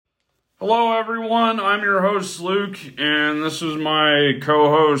Hello, everyone. I'm your host, Luke, and this is my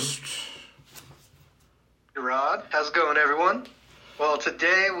co-host, Rod. How's it going, everyone? Well,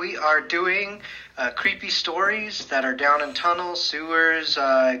 today we are doing creepy stories that are down in tunnels, sewers,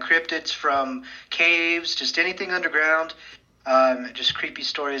 cryptids from caves, just anything underground. Just creepy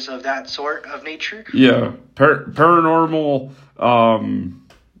stories of that sort of nature. Yeah, paranormal,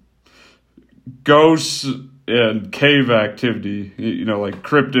 ghosts and cave activity, like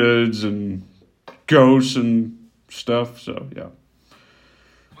cryptids and ghosts and stuff, so yeah.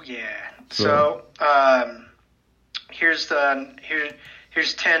 Yeah. So, here's 10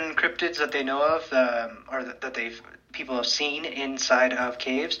 cryptids that they know of, or that people have seen inside of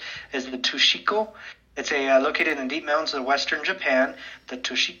caves. Is the Tushiko. It's located in the deep mountains of western Japan. The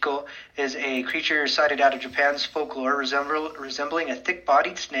Tushiko is a creature cited out of Japan's folklore, resembling a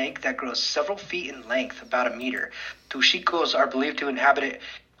thick-bodied snake that grows several feet in length, about a meter. Tushikos are believed to inhabit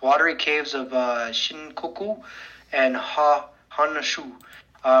watery caves of Shinkoku and Honshu.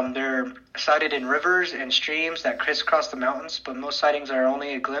 They're sighted in rivers and streams that crisscross the mountains, but most sightings are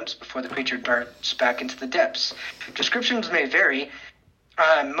only a glimpse before the creature darts back into the depths. Descriptions may vary.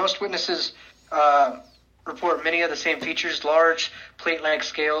 Most witnesses report many of the same features: large, plate-like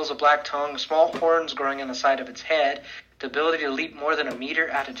scales, a black tongue, small horns growing on the side of its head, the ability to leap more than a meter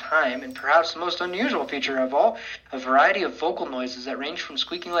at a time, and perhaps the most unusual feature of all, a variety of vocal noises that range from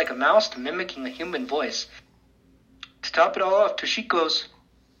squeaking like a mouse to mimicking a human voice. To top it all off, Tushikos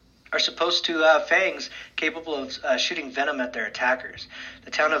are supposed to have fangs capable of shooting venom at their attackers.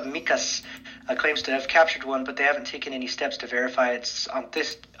 The town of Mikas claims to have captured one, but they haven't taken any steps to verify its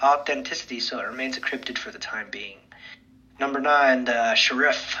authenticity, so it remains a cryptid for the time being. Number 9, the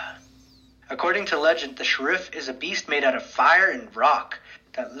Sharif. According to legend, the Sharif is a beast made out of fire and rock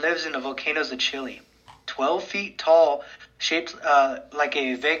that lives in the volcanoes of Chile. 12 feet tall, shaped like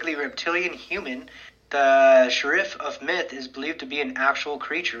a vaguely reptilian human, the Sharif of myth is believed to be an actual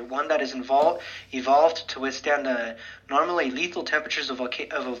creature, one that is evolved to withstand the normally lethal temperatures of a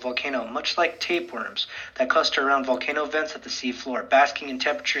volcano, much like tapeworms that cluster around volcano vents at the seafloor, basking in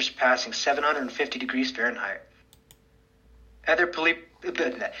temperatures passing 750 degrees Fahrenheit. Other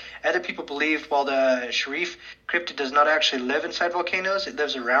people believe while the Sharif cryptid does not actually live inside volcanoes, it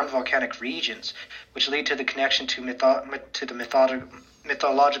lives around volcanic regions, which lead to the connection to the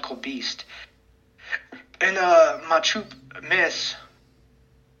mythological beast. In Machu myths,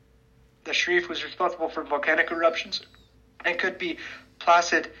 the Sharif was responsible for volcanic eruptions and could be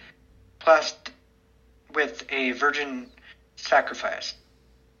placed with a virgin sacrifice.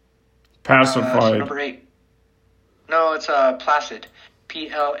 Pacified. So number 8. No, it's placid.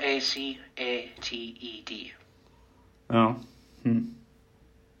 Placated. Oh.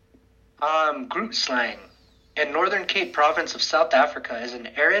 Groot slang. In northern Cape province of South Africa is an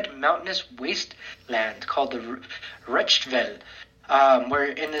arid mountainous wasteland called the Rechtveld, where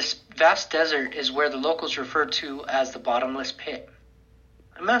in this vast desert is where the locals refer to as the bottomless pit.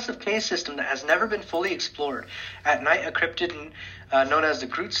 A massive cave system that has never been fully explored. At night, a cryptid known as the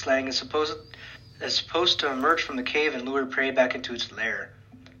Groot slang is supposed to emerge from the cave and lure prey back into its lair.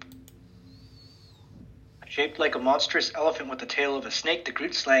 Shaped like a monstrous elephant with the tail of a snake, the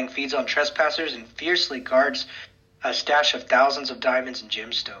Groot slang feeds on trespassers and fiercely guards a stash of thousands of diamonds and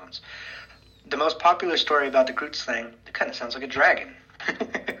gemstones. The most popular story about the Groot slang, it kind of sounds like a dragon.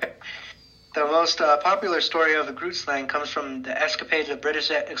 The most popular story of the Groot slang comes from the escapades of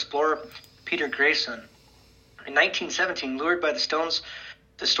British explorer Peter Grayson. In 1917, lured by the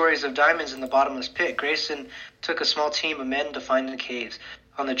stories of diamonds in the bottomless pit, Grayson took a small team of men to find the caves.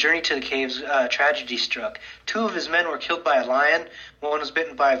 On the journey to the caves, tragedy struck. 2 of his men were killed by a lion, one was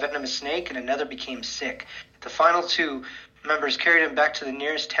bitten by a venomous snake, and another became sick. The final 2 members carried him back to the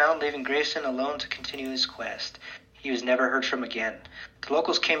nearest town, leaving Grayson alone to continue his quest. He was never heard from again. The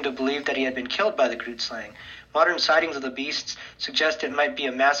locals came to believe that he had been killed by the Groot slang. Modern sightings of the beasts suggest it might be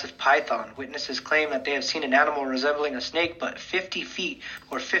a massive python. Witnesses claim that they have seen an animal resembling a snake but 50 feet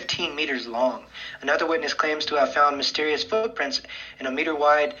or 15 meters long. Another witness claims to have found mysterious footprints in a meter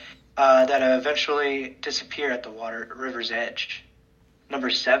wide that eventually disappear at the river's edge.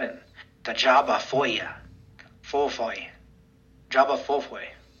 Number 7, the Jaba Fofoi. Jaba Fofoi.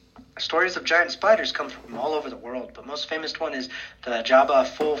 Stories of giant spiders come from all over the world, but most famous one is the Jaba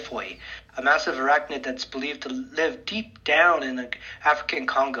Fofoi, a massive arachnid that's believed to live deep down in the African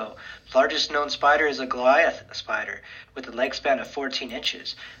Congo. The largest known spider is a Goliath spider, with a leg span of 14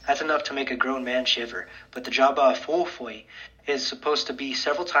 inches. That's enough to make a grown man shiver, but the Jaba Fofoi is supposed to be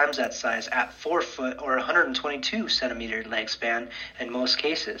several times that size, at 4 foot or 122 centimeter leg span in most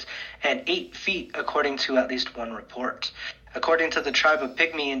cases, and 8 feet according to at least one report. According to the tribe of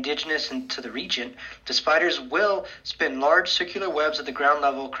Pygmy indigenous to the region, the spiders will spin large circular webs at the ground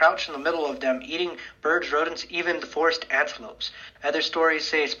level, crouch in the middle of them, eating birds, rodents, even the forest antelopes. Other stories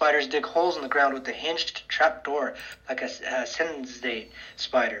say spiders dig holes in the ground with a hinged trap door, like a sensei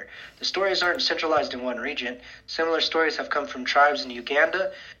spider. The stories aren't centralized in one region. Similar stories have come from tribes in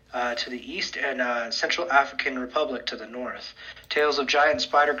Uganda, to the east, and Central African Republic to the north. Tales of giant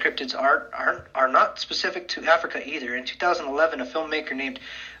spider cryptids are not specific to Africa either. In 2011, a filmmaker named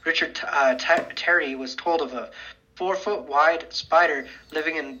Richard Terry was told of a 4-foot wide spider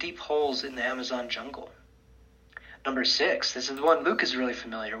living in deep holes in the Amazon jungle. Number 6, this is the one Luke is really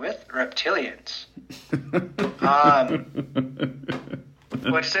familiar with, reptilians.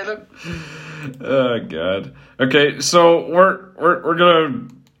 What'd you say, Luke? Oh God. Okay, so we're gonna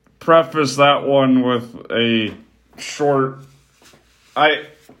preface that one with a short. I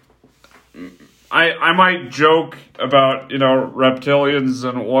might joke about reptilians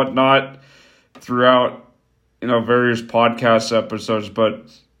and whatnot throughout various podcast episodes, but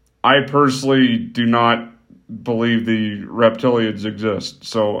I personally do not believe the reptilians exist.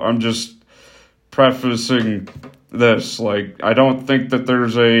 So I'm just prefacing this, like, I don't think that they're,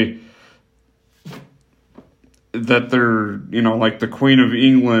 like the Queen of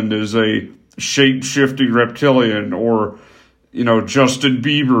England is a shape-shifting reptilian, or, Justin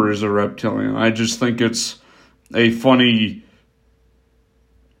Bieber is a reptilian. I just think it's a funny,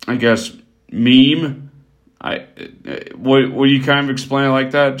 I guess, meme. Will you kind of explain it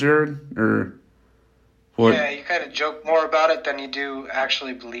like that, Jared? Or what? Yeah, you kind of joke more about it than you do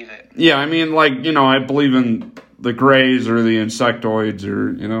actually believe it. Yeah, I mean, like, I believe in the Greys or the insectoids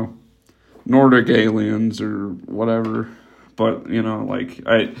or, Nordic aliens or whatever. But, like,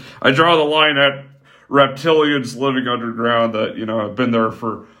 I draw the line at reptilians living underground that, have been there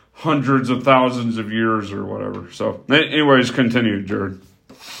for hundreds of thousands of years or whatever. So, anyways, continue, Jared.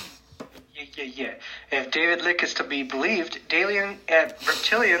 Yeah. If David Lick is to be believed,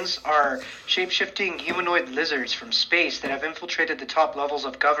 reptilians are shape-shifting humanoid lizards from space that have infiltrated the top levels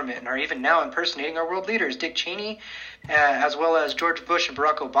of government and are even now impersonating our world leaders. Dick Cheney, as well as George Bush and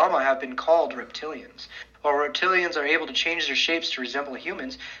Barack Obama, have been called reptilians. While reptilians are able to change their shapes to resemble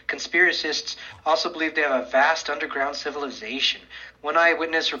humans, conspiracists also believe they have a vast underground civilization. One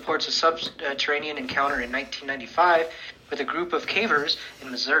eyewitness reports a subterranean encounter in 1995 with a group of cavers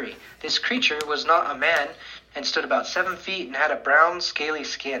in Missouri. This creature was not a man and stood about 7 feet and had a brown, scaly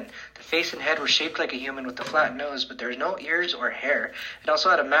skin. The face and head were shaped like a human with a flat nose, but there was no ears or hair. It also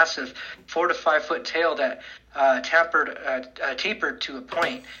had a massive 4 to 5 foot tail that tapered to a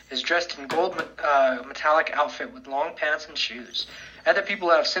point. It is dressed in gold metallic outfit with long pants and shoes. Other people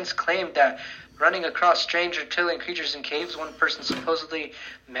have since claimed that running across strange reptilian creatures in caves, one person supposedly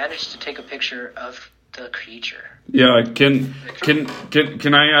managed to take a picture of the creature. Yeah, can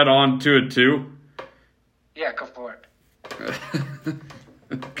I add on to it too? Yeah, go for it.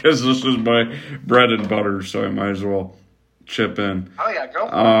 Because this is my bread and butter, so I might as well chip in. Oh yeah, go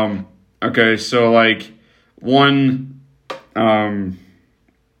for it. Okay, so like one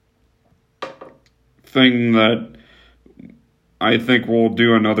thing that I think we'll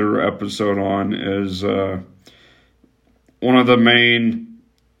do another episode on is one of the main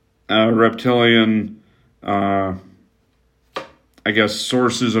reptilian I guess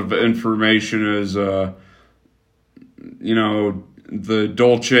sources of information is the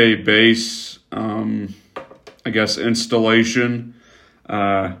Dulce base I guess installation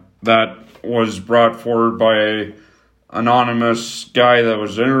that was brought forward by a anonymous guy that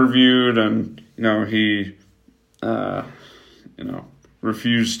was interviewed, and he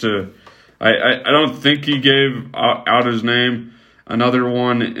refused to. I don't think he gave out his name. Another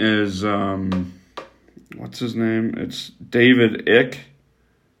one is what's his name? It's David Icke.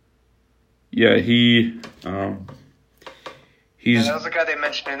 Yeah, he's. Yeah, that was the guy they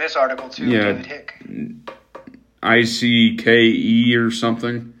mentioned in this article too. Yeah, David Icke. ICKE or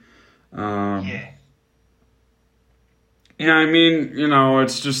something. Yeah. Yeah, I mean,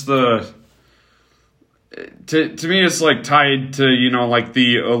 it's just to me, it's like tied to, like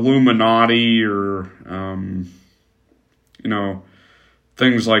the Illuminati or,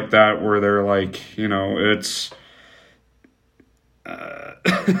 things like that where they're like, it's,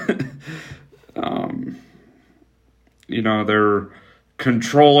 they're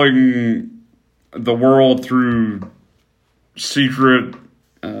controlling the world through secret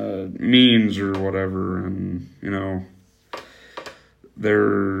means or whatever, and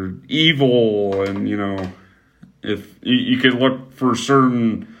they're evil, and if you could look for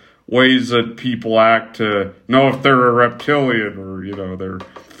certain ways that people act to know if they're a reptilian, or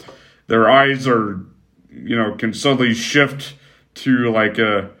their eyes are can suddenly shift to like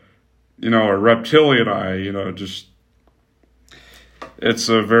a a reptilian eye, just it's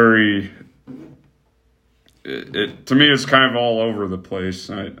a very it to me it's kind of all over the place.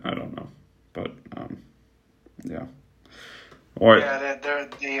 I don't know, but yeah. What? Yeah,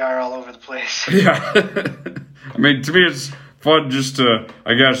 they are all over the place. Yeah. I mean, to me it's fun just to,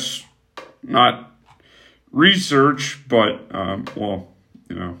 I guess, not research, but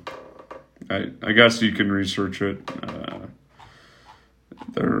I guess you can research it.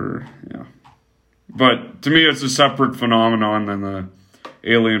 But to me, it's a separate phenomenon than the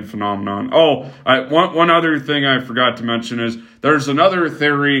alien phenomenon. Oh, one other thing I forgot to mention is there's another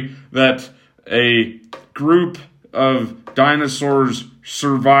theory that a group of dinosaurs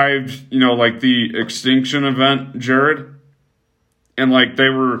survived, like the extinction event, Jared, and like they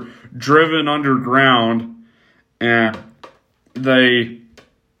were driven underground and they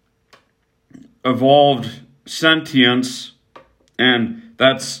evolved sentience, and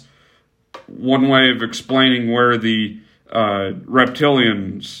that's one way of explaining where the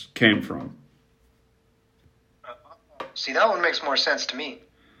reptilians came from. See, that one makes more sense to me.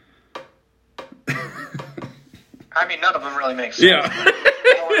 I mean, none of them really make sense. Yeah.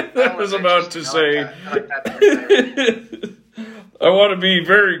 I was about to say. I want to be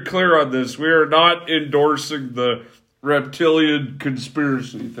very clear on this. We are not endorsing the reptilian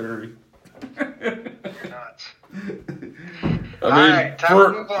conspiracy theory. You're not. I mean,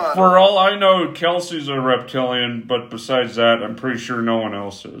 for all I know, Kelsey's a reptilian, but besides that, I'm pretty sure no one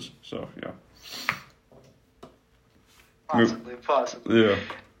else is. So, yeah. Possibly. Yeah.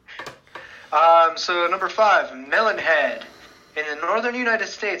 So number 5, melonhead. In the northern United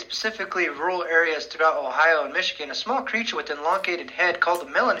States, specifically rural areas throughout Ohio and Michigan, a small creature with an elongated head called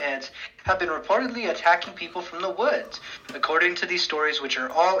the melonheads have been reportedly attacking people from the woods. According to these stories, which are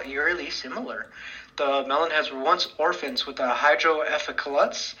all eerily similar, the melonheads were once orphans with a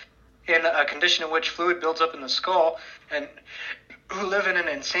hydrocephalus, in a condition in which fluid builds up in the skull, and who live in an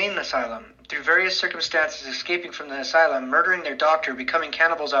insane asylum. Through various circumstances, escaping from the asylum, murdering their doctor, becoming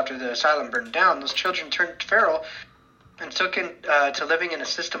cannibals after the asylum burned down, those children turned feral and took to living in a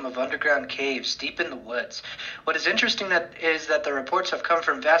system of underground caves deep in the woods. What is interesting is that the reports have come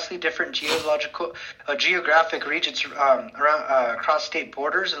from vastly different geographic regions around across state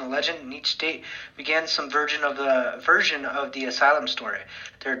borders, and the legend in each state began some version of the asylum story.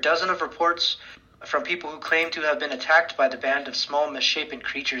 There are dozens of reports from people who claim to have been attacked by the band of small, misshapen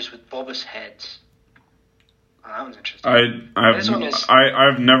creatures with bulbous heads. Oh, that one's interesting.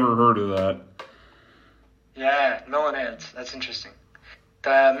 I've never heard of that. Yeah, melonheads. That's interesting.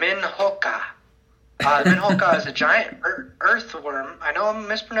 The Minhoka. The Minhoka is a giant earthworm. I know I'm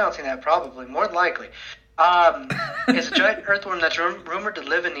mispronouncing that, probably, more than likely. It's a giant earthworm that's rumored to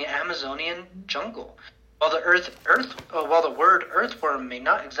live in the Amazonian jungle. While the word earthworm may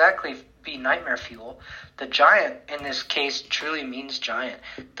not exactly be nightmare fuel, the giant in this case truly means giant.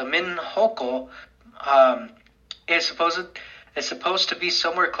 The Minhoko is supposed to be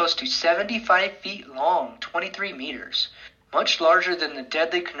somewhere close to 75 feet long, 23 meters, much larger than the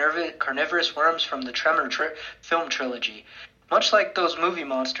deadly carnivorous worms from the Tremor film trilogy. Much like those movie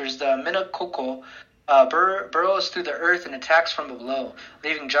monsters, the Minhoko burrows through the earth and attacks from below,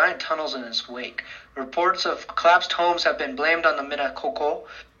 leaving giant tunnels in its wake. Reports of collapsed homes have been blamed on the Minhoko,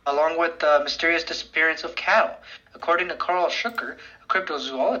 along with the mysterious disappearance of cattle. According to Carl Schucker, a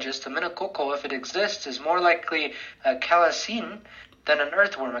cryptozoologist, the Minhoko, if it exists, is more likely a calycine than an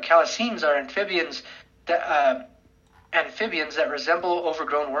earthworm. Calycines are amphibians that resemble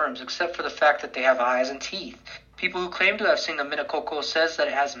overgrown worms, except for the fact that they have eyes and teeth. People who claim to have seen the Minhoko says that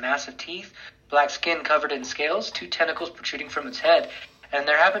it has massive teeth, black skin covered in scales, 2 tentacles protruding from its head, and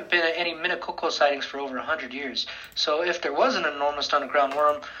there haven't been any Minhoko sightings for over 100 years. So if there was an enormous underground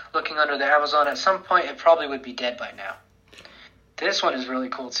worm looking under the Amazon at some point, it probably would be dead by now. This one is really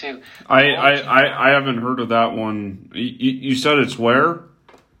cool too. I haven't heard of that one. You said it's where?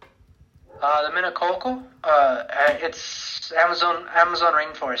 The Minhoko? It's Amazon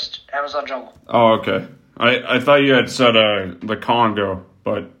rainforest, Amazon jungle. Oh, okay. I thought you had said the Congo,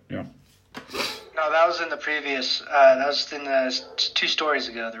 but yeah. No, that was in the previous. That was in the 2 stories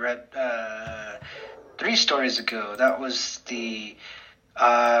ago. 3 stories ago. That was the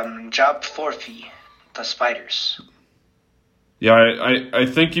Job Forfie, the spiders. Yeah, I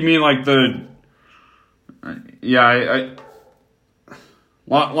think you mean like the. Yeah,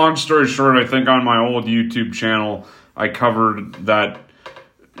 long story short, I think on my old YouTube channel I covered that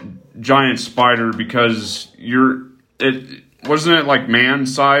giant spider because wasn't it like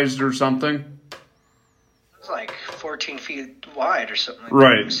man-sized or something? It's like 14 feet wide or something like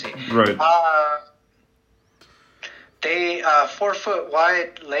right, that. Right. They 4 foot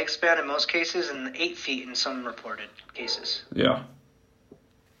wide leg span in most cases, and 8 feet in some reported cases. Yeah.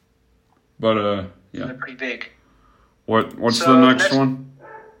 But yeah. They're pretty big. What's the next one?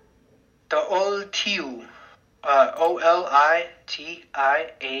 The Oltiu. Olitiau.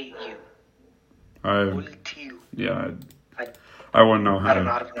 Oltiu. Yeah. I wouldn't know how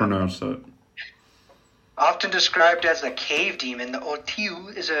to pronounce that. Often described as a cave demon, the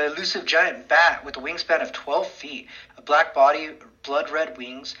Oltiu is an elusive giant bat with a wingspan of 12 feet, a black body, blood-red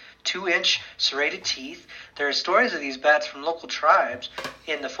wings, 2-inch serrated teeth. There are stories of these bats from local tribes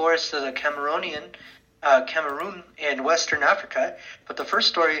in the forests of the Cameroon in Western Africa, but the first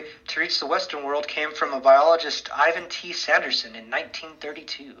story to reach the Western world came from a biologist, Ivan T. Sanderson, in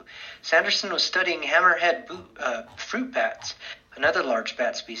 1932. Sanderson was studying hammerhead fruit bats, another large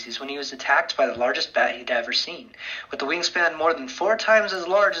bat species, when he was attacked by the largest bat he'd ever seen. With a wingspan more than 4 times as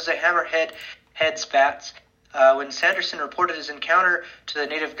large as a hammerhead's bats, when Sanderson reported his encounter to the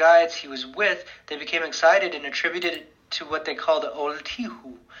native guides he was with, they became excited and attributed it to what they called the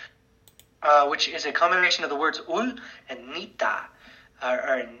Oltihu, which is a combination of the words ul and nita,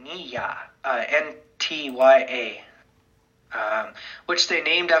 or niya, N-T-Y-A. Which they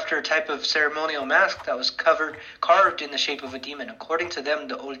named after a type of ceremonial mask that was carved in the shape of a demon. According to them,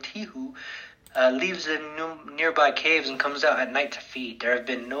 the Oltihu leaves in nearby caves and comes out at night to feed. There have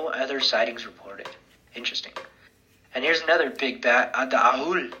been no other sightings reported. Interesting. And here's another big bat, the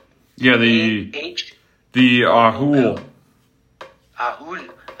Ahul. Yeah, the Ahul. Ahul.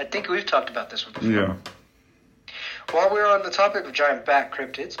 I think we've talked about this one before. Yeah. While we're on the topic of giant bat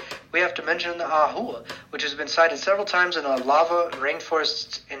cryptids, we have to mention the Ahul, which has been sighted several times in the lava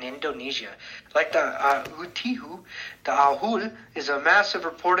rainforests in Indonesia. Like the Utihu, the Ahul is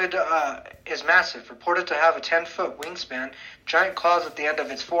reported to have a 10-foot wingspan, giant claws at the end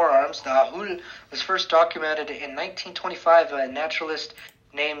of its forearms. The Ahul was first documented in 1925 by a naturalist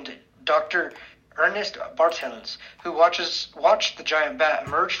named Dr. Ernest Bartels, who watched the giant bat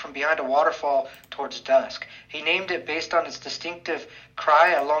emerge from behind a waterfall towards dusk. He named it based on its distinctive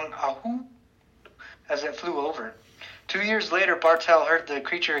cry along ahu as it flew over. 2 years later, Bartel heard the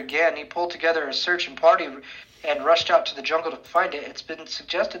creature again. He pulled together a search party and rushed out to the jungle to find it. It's been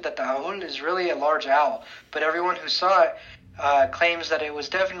suggested that the ahul is really a large owl, but everyone who saw it claims that it was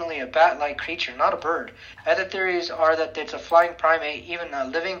definitely a bat-like creature, not a bird. Other theories are that it's a flying primate, even a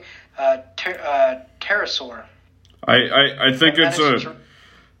living pterosaur. I think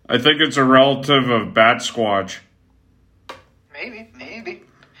it's a relative of Bat Squatch. Maybe. Even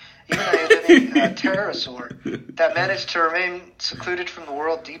a living pterosaur that managed to remain secluded from the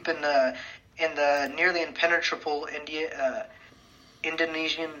world deep in the nearly impenetrable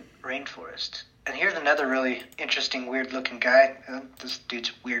Indonesian rainforest. And here's another really interesting, weird-looking guy. This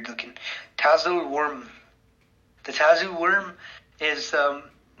dude's weird-looking. Tazu worm. The Tazu worm is the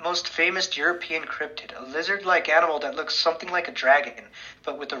most famous European cryptid, a lizard-like animal that looks something like a dragon,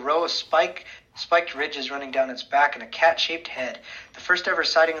 but with a row of spiked ridges running down its back and a cat-shaped head. The first ever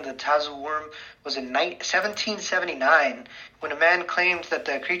sighting of the Tazu worm was in 1779, when a man claimed that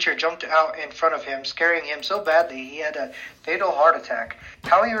the creature jumped out in front of him, scaring him so badly he had a fatal heart attack.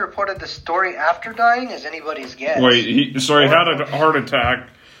 How he reported the story after dying is anybody's guess. Wait, he had a heart attack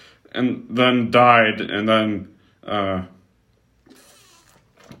and then died and then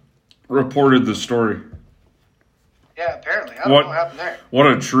reported the story. Yeah, apparently. I don't know what happened there. What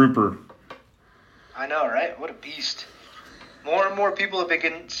a trooper. I know, right? What a beast. More and more people have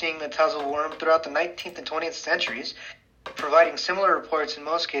begun seeing the Tazu worm throughout the 19th and 20th centuries, providing similar reports. In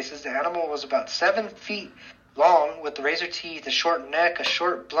most cases, the animal was about 7 feet long, with razor teeth, a short neck, a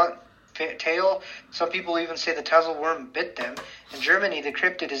short, blunt tail. Some people even say the Tazu worm bit them. In Germany, the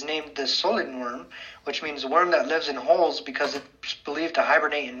cryptid is named the Sohlenworm, which means worm that lives in holes because it's believed to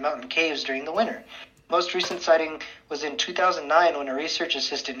hibernate in mountain caves during the winter. Most recent sighting was in 2009 when a research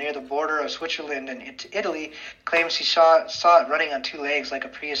assistant near the border of Switzerland and Italy claims he saw it running on 2 legs like a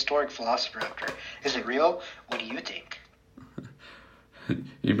prehistoric velociraptor. Is it real? What do you think?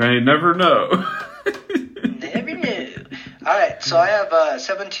 You may never know. Never know. All right, so I have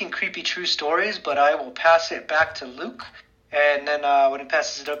 17 creepy true stories, but I will pass it back to Luke. And then when he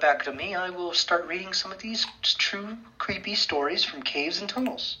passes it back to me, I will start reading some of these true creepy stories from caves and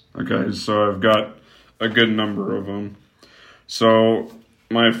tunnels. Okay, so I've got a good number of them. So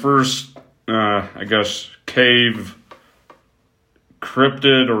my first, cave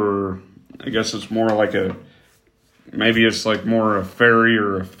cryptid, or I guess it's more like maybe it's like more a fairy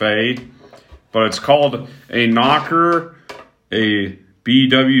or a fae, but it's called a knocker, a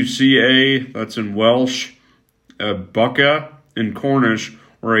BWCA, that's in Welsh, a bucca in Cornish,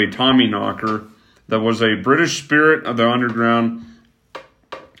 or a Tommy knocker. that was a British spirit of the underground,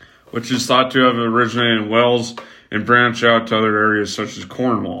 which is thought to have originated in Wales and branched out to other areas such as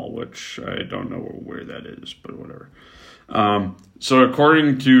Cornwall, which I don't know where that is, but whatever. So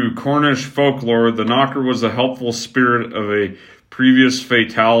according to Cornish folklore, the knocker was a helpful spirit of a previous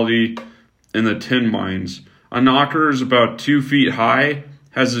fatality in the tin mines. A knocker is about 2 feet high,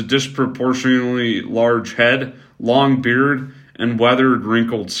 has a disproportionately large head, long beard, and weathered,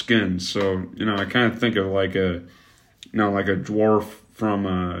 wrinkled skin. So, I kind of think of like a dwarf from,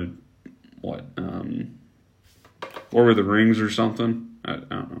 Lord of the Rings or something. I don't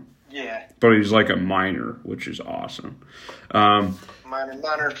know. Yeah. But he's like a miner, which is awesome. Miner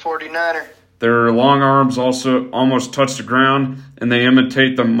 49er. Their long arms also almost touch the ground, and they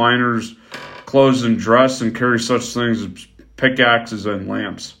imitate the miners' clothes and dress and carry such things as pickaxes and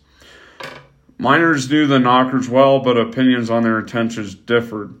lamps. Miners knew the knockers well, but opinions on their intentions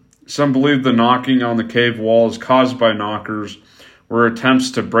differed. Some believe the knocking on the cave walls caused by knockers were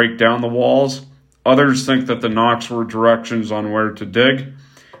attempts to break down the walls. Others think that the knocks were directions on where to dig.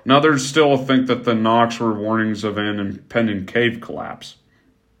 And others still think that the knocks were warnings of an impending cave collapse.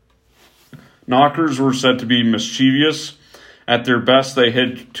 Knockers were said to be mischievous. At their best, they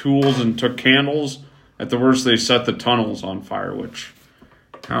hid tools and took candles. At the worst, they set the tunnels on fire, which...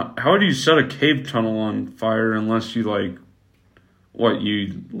 How do you set a cave tunnel on fire unless you,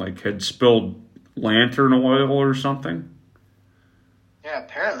 had spilled lantern oil or something? Yeah,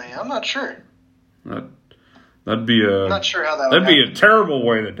 apparently. I'm not sure. That'd be a... I'm not sure how that That'd be a terrible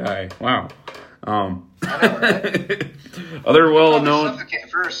way to die. Wow. I know, right? Other well-known... Suffocate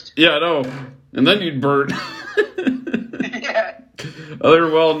first. Yeah, I know. And then you'd burn. Yeah. Other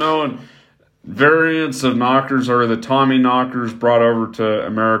well-known variants of knockers are the Tommy knockers brought over to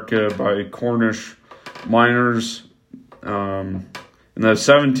America by Cornish miners. In the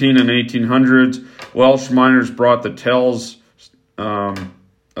 17 and 1800s, Welsh miners brought the tells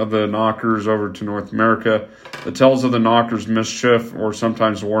of the knockers over to North America. The tales of the knockers' mischief, or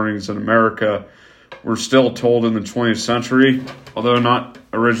sometimes warnings in America, were still told in the 20th century. Although not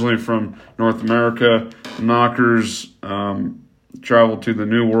originally from North America, the knockers traveled to the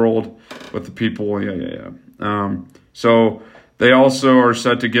New World with the people. So they also are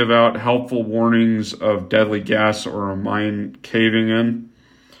said to give out helpful warnings of deadly gas or a mine caving in.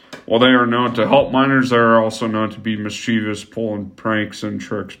 While they are known to help miners, they are also known to be mischievous, pulling pranks and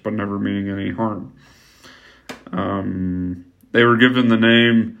tricks, but never meaning any harm. They were given the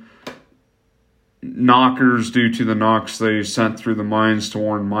name knockers due to the knocks they sent through the mines to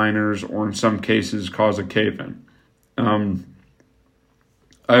warn miners, or in some cases cause a cave-in.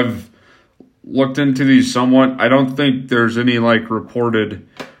 I've looked into these somewhat. I don't think there's any reported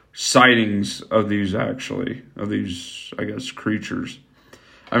sightings of these I guess, creatures.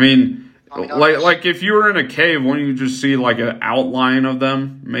 I mean, like if you were in a cave, wouldn't you just see an outline of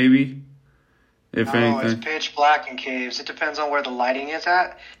them, maybe? If anything. It's pitch black in caves. It depends on where the lighting is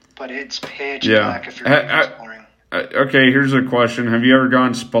at, but it's pitch black if you're exploring. Okay, here's a question. Have you ever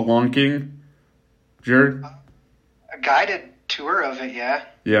gone spelunking, Jared? A guided tour of it, yeah.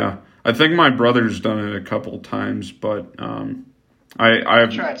 Yeah. I think my brother's done it a couple times, but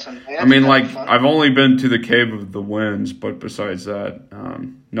I've tried some. Yeah, I've only been to the Cave of the Winds, but besides that,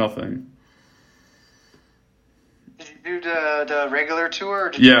 nothing. Did you do the regular tour, or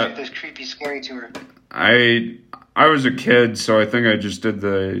did you do this creepy, scary tour? I was a kid, so I think I just did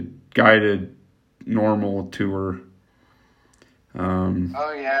the guided normal tour.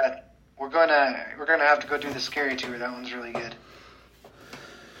 Oh yeah, we're gonna have to go do the scary tour. That one's really good.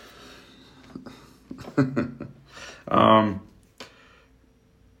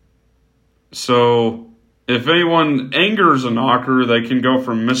 So if anyone angers a knocker, they can go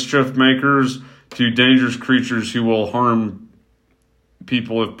from mischief makers to dangerous creatures who will harm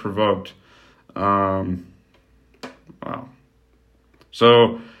people if provoked. Wow.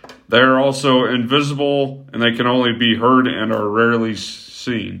 So they're also invisible, and they can only be heard and are rarely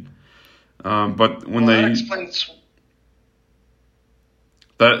seen. But when that explains.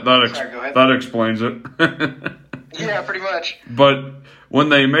 That explains it. Yeah, pretty much. But when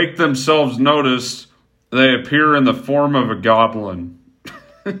they make themselves noticed, they appear in the form of a goblin.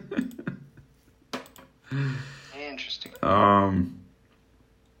 Interesting.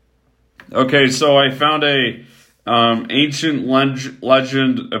 Okay, so I found a ancient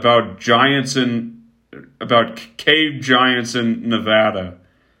legend about cave giants in Nevada.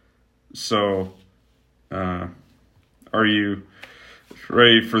 So, are you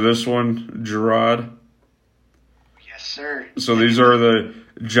ready for this one, Gerard? Yes, sir. So these are the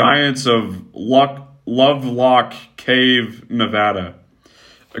giants of Lovelock Cave, Nevada.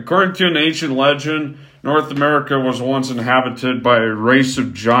 According to an ancient legend, North America was once inhabited by a race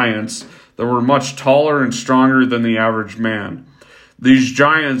of giants that were much taller and stronger than the average man. These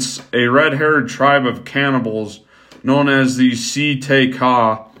giants, a red-haired tribe of cannibals known as the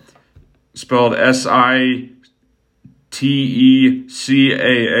Si-Te-Ka, spelled Sitecah.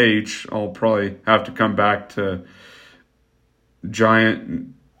 I'll probably have to come back to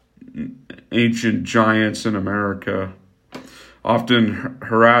ancient giants in America, often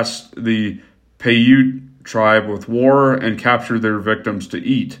harassed the Paiute tribe with war and captured their victims to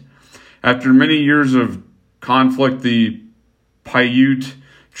eat. After many years of conflict, the Paiute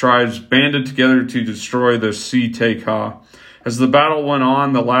tribes banded together to destroy the Si-Te-Ka. As the battle went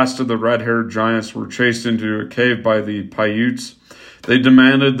on, the last of the red-haired giants were chased into a cave by the Paiutes. They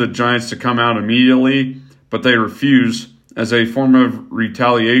demanded the giants to come out immediately, but they refused. As a form of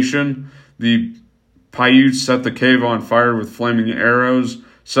retaliation, the Paiutes set the cave on fire with flaming arrows,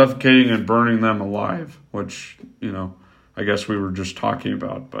 suffocating and burning them alive, which, I guess we were just talking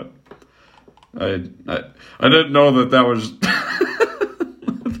about, but I didn't know that was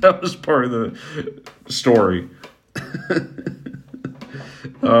that was part of the story.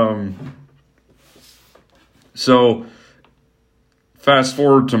 So fast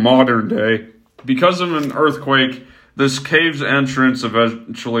forward to modern day. Because of an earthquake, this cave's entrance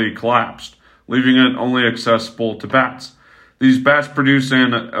eventually collapsed, leaving it only accessible to bats. These bats produce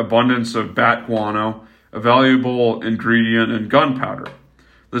an abundance of bat guano, a valuable ingredient in gunpowder.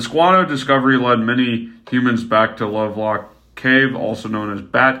 This guano discovery led many humans back to Lovelock Cave, also known as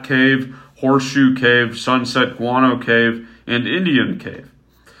Bat Cave, Horseshoe Cave, Sunset Guano Cave, and Indian Cave.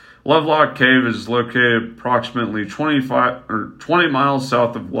 Lovelock Cave is located approximately 20 miles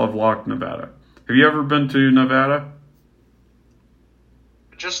south of Lovelock, Nevada. Have you ever been to Nevada?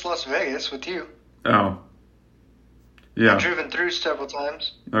 Just Las Vegas with you. Oh. Yeah. I've driven through several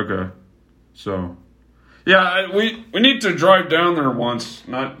times. Okay. So, yeah, we need to drive down there once,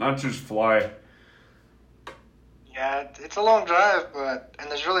 not just fly. Yeah, it's a long drive, and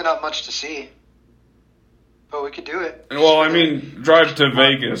there's really not much to see. But we could do it. Well, I mean, drive to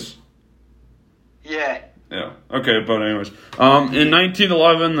Vegas. Yeah. Yeah. Okay, but anyways. In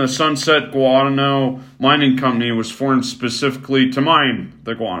 1911, the Sunset Guano Mining Company was formed specifically to mine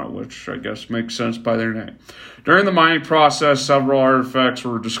the guano, which I guess makes sense by their name. During the mining process, several artifacts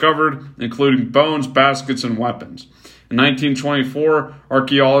were discovered, including bones, baskets, and weapons. In 1924,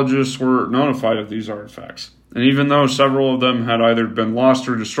 archaeologists were notified of these artifacts. And even though several of them had either been lost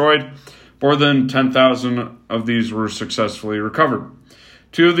or destroyed, more than 10,000 of these were successfully recovered.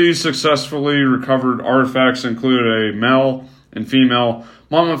 Two of these successfully recovered artifacts included a male and female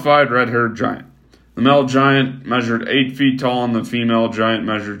mummified red-haired giant. The male giant measured 8 feet tall and the female giant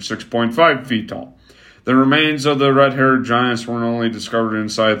measured 6.5 feet tall. The remains of the red-haired giants were only discovered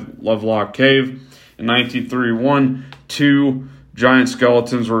inside Lovelock Cave. In 1931, 2 giant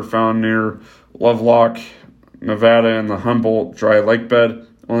skeletons were found near Lovelock, Nevada in the Humboldt dry lake bed.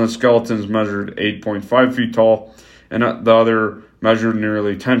 One of the skeletons measured 8.5 feet tall, and the other measured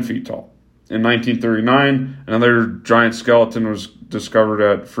nearly 10 feet tall. In 1939, another giant skeleton was discovered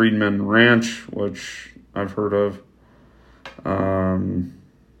at Freedman Ranch, which I've heard of.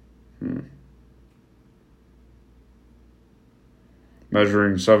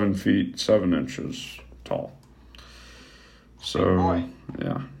 Measuring 7 feet 7 inches tall. So,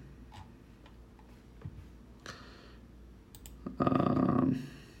 yeah.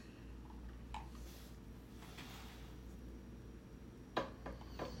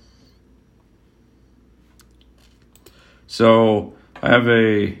 So I have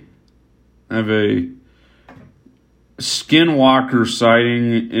a skinwalker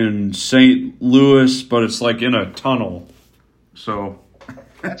sighting in St. Louis, but it's like in a tunnel. So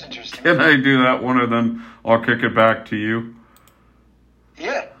that's interesting. Can I do that one and then I'll kick it back to you?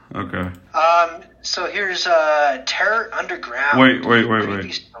 Yeah. Okay. So here's Terror Underground. Wait.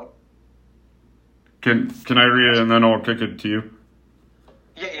 Can I read it and then I'll kick it to you?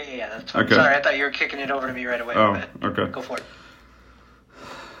 Yeah. That's fine. Okay. Sorry, I thought you were kicking it over to me right away. Oh, okay. Go for it.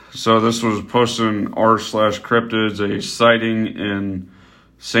 So this was posted in r/cryptids, a sighting in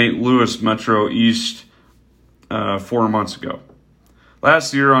St. Louis Metro East 4 months ago.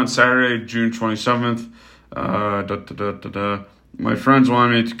 Last year on Saturday, June 27th, my friends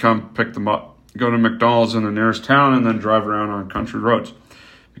wanted me to come pick them up, go to McDonald's in the nearest town, and then drive around on country roads.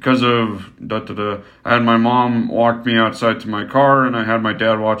 Because of I had my mom walk me outside to my car, and I had my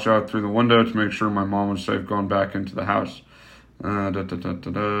dad watch out through the window to make sure my mom was safe going back into the house. I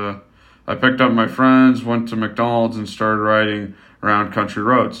picked up my friends, went to McDonald's, and started riding around country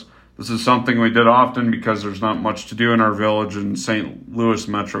roads. This is something we did often because there's not much to do in our village in St. Louis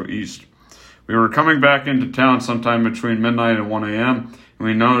Metro East. We were coming back into town sometime between midnight and 1 a.m., and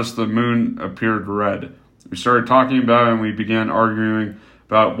we noticed the moon appeared red. We started talking about it, and we began arguing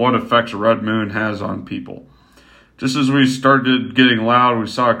about what effects a red moon has on people. Just as we started getting loud, we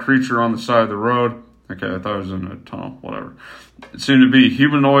saw a creature on the side of the road. Okay, I thought it was in a tunnel, whatever. It seemed to be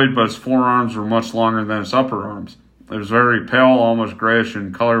humanoid, but its forearms were much longer than its upper arms. It was very pale, almost grayish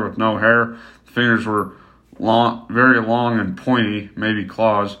in color with no hair. The fingers were long, very long and pointy, maybe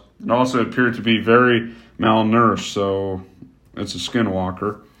claws. It also appeared to be very malnourished, so it's a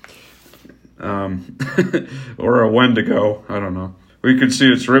skinwalker. Or a Wendigo, I don't know. We could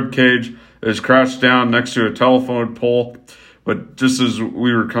see its rib cage. It was crouched down next to a telephone pole, but just as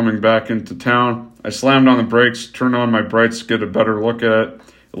we were coming back into town, I slammed on the brakes, turned on my brights to get a better look at it.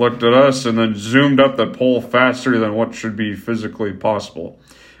 It looked at us and then zoomed up the pole faster than what should be physically possible.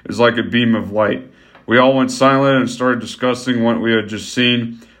 It was like a beam of light. We all went silent and started discussing what we had just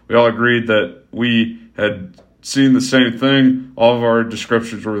seen. We all agreed that we had seen the same thing. All of our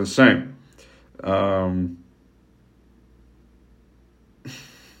descriptions were the same.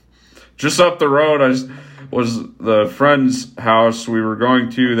 Just up the road was the friend's house we were going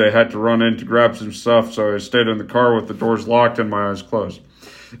to. They had to run in to grab some stuff, so I stayed in the car with the doors locked and my eyes closed,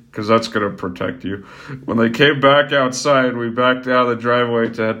 because that's going to protect you. When they came back outside, we backed out of the driveway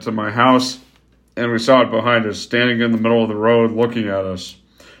to head to my house, and we saw it behind us, standing in the middle of the road looking at us.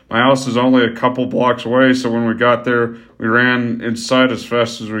 My house is only a couple blocks away, so when we got there, we ran inside as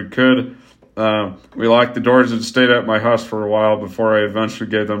fast as we could. We locked the doors and stayed at my house for a while before I eventually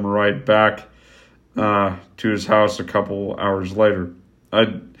gave them a ride back to his house a couple hours later.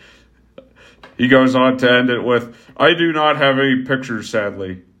 He goes on to end it with, "I do not have any pictures,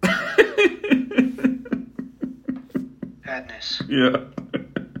 sadly." Madness. Yeah.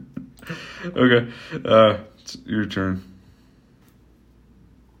 Okay. It's your turn.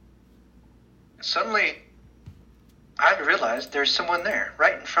 Suddenly, I realized there's someone there,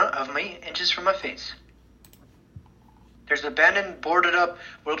 right in front of me, inches from my face. There's an abandoned, boarded up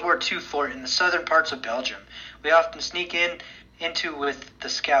World War II fort in the southern parts of Belgium. We often sneak into with the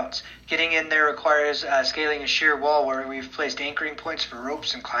scouts. Getting in there requires scaling a sheer wall where we've placed anchoring points for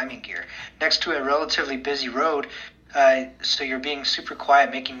ropes and climbing gear. Next to a relatively busy road, so you're being super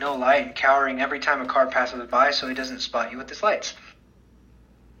quiet, making no light, and cowering every time a car passes by so he doesn't spot you with his lights.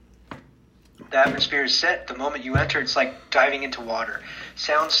 The atmosphere is set. The moment you enter, it's like diving into water.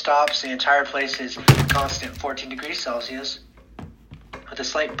 Sound stops. The entire place is constant 14 degrees Celsius with a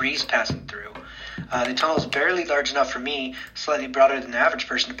slight breeze passing through. The tunnel is barely large enough for me, slightly broader than the average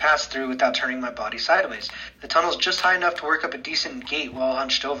person, to pass through without turning my body sideways. The tunnel is just high enough to work up a decent gate while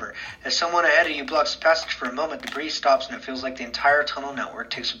hunched over. As someone ahead of you blocks the passage for a moment, the breeze stops and it feels like the entire tunnel network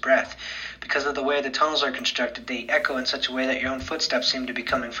takes a breath. Because of the way the tunnels are constructed, they echo in such a way that your own footsteps seem to be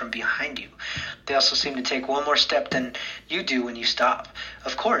coming from behind you. They also seem to take one more step than you do when you stop.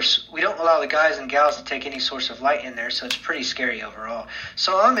 Of course, we don't allow the guys and gals to take any source of light in there, so it's pretty scary overall.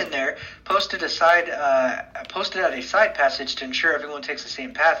 So I'm in there, posted at a side passage to ensure everyone takes the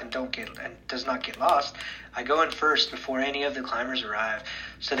same path and does not get lost. I go in first before any of the climbers arrive,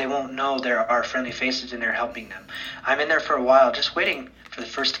 so they won't know there are friendly faces in there helping them. I'm in there for a while, just waiting for the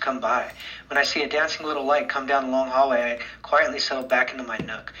first to come by. When I see a dancing little light come down the long hallway, I quietly settle back into my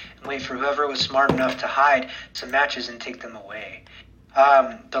nook and wait for whoever was smart enough to hide some matches and take them away.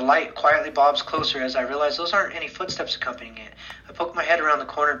 The light quietly bobs closer as I realize those aren't any footsteps accompanying it. I poke my head around the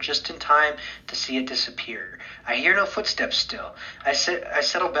corner just in time to see it disappear. I hear no footsteps still. I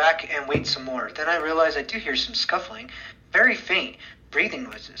settle back and wait some more. Then I realize I do hear some scuffling, very faint, breathing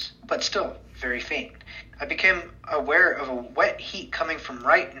noises, but still very faint. I became aware of a wet heat coming from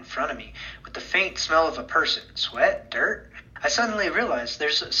right in front of me, with the faint smell of a person. Sweat? Dirt? I suddenly realize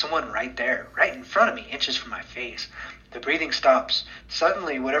there's someone right there, right in front of me, inches from my face. The breathing stops.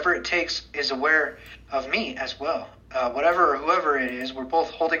 Suddenly, whatever it takes is aware of me as well. Whatever or whoever it is, we're both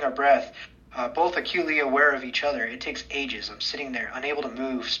holding our breath, both acutely aware of each other. It takes ages. I'm sitting there, unable to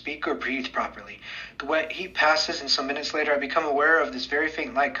move, speak, or breathe properly. The wet heat passes, and some minutes later I become aware of this very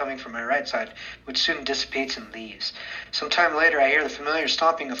faint light coming from my right side, which soon dissipates and leaves. Some time later, I hear the familiar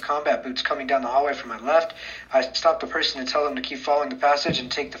stomping of combat boots coming down the hallway from my left. I stop the person to tell them to keep following the passage and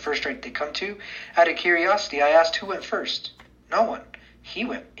take the first right they come to. Out of curiosity, I asked who went first. No one. he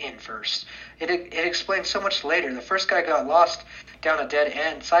went in first. It explained so much later. The first guy got lost down a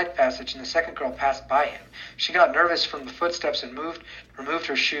dead-end side passage, and the second girl passed by him. She got nervous from the footsteps and removed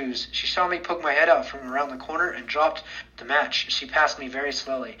her shoes. She saw me poke my head out from around the corner and dropped the match. She passed me very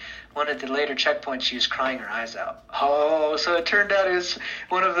slowly. One at the later checkpoint, she was crying her eyes out. Oh, so it turned out it was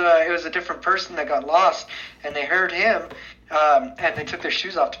a different person that got lost, and they heard him, and they took their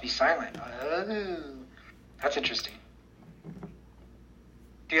shoes off to be silent. Oh, that's interesting.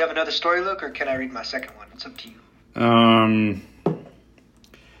 Do you have another story, Luke, or can I read my second one? It's up to you.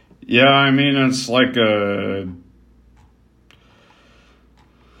 Yeah, I mean, it's like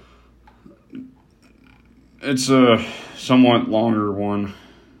it's a somewhat longer one.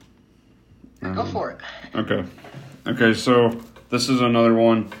 Go for it. Okay, so this is another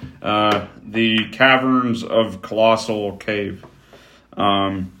one. The Caverns of Colossal Cave.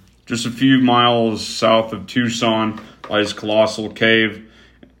 Just a few miles south of Tucson lies Colossal Cave,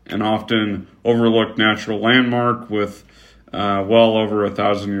 an often overlooked natural landmark with well over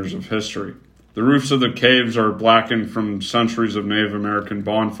 1,000 years of history. The roofs of the caves are blackened from centuries of Native American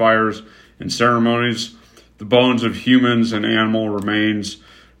bonfires and ceremonies. The bones of humans and animal remains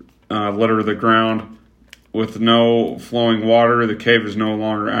litter the ground. With no flowing water, the cave is no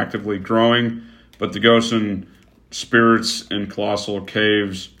longer actively growing, but the ghosts and spirits in colossal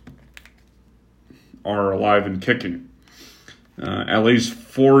caves are alive and kicking. At least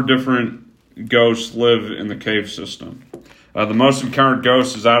 4 different ghosts live in the cave system. The most encountered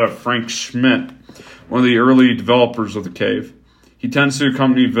ghost is that of Frank Schmidt, one of the early developers of the cave. He tends to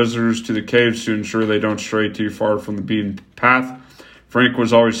accompany visitors to the caves to ensure they don't stray too far from the beaten path. Frank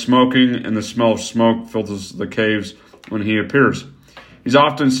was always smoking, and the smell of smoke fills the caves when he appears. He's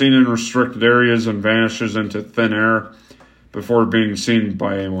often seen in restricted areas and vanishes into thin air before being seen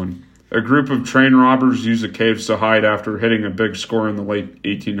by anyone. A group of train robbers used the caves to hide after hitting a big score in the late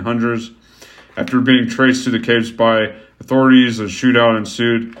 1800s. After being traced to the caves by authorities, a shootout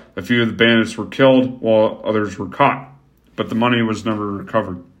ensued. A few of the bandits were killed, while others were caught, but the money was never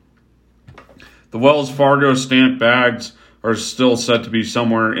recovered. The Wells Fargo stamped bags are still said to be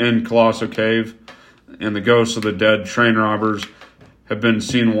somewhere in Colossal Cave, and the ghosts of the dead train robbers have been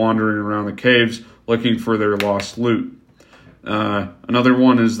seen wandering around the caves looking for their lost loot. Another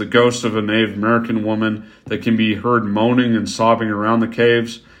one is the ghost of a Native American woman that can be heard moaning and sobbing around the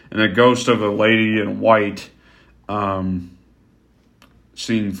caves, and a ghost of a lady in white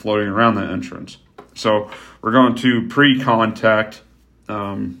seen floating around the entrance. So we're going to pre-contact,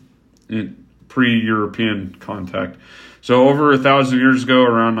 pre-European contact. So over 1,000 years ago,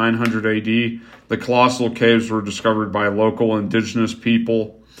 around 900 AD, the colossal caves were discovered by local indigenous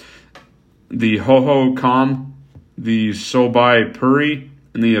people. The Hohokam, the Sobai Puri,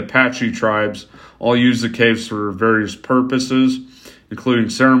 and the Apache tribes all used the caves for various purposes, including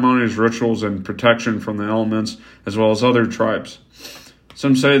ceremonies, rituals, and protection from the elements, as well as other tribes.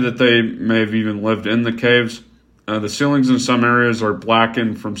 Some say that they may have even lived in the caves. The ceilings in some areas are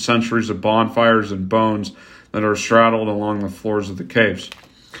blackened from centuries of bonfires and bones that are straddled along the floors of the caves.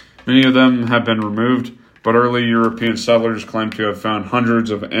 Many of them have been removed, but early European settlers claim to have found hundreds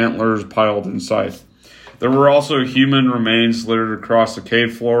of antlers piled inside. There were also human remains littered across the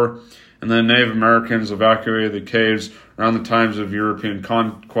cave floor, and the Native Americans evacuated the caves around the times of European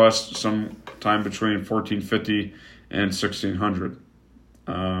conquest, sometime between 1450 and 1600.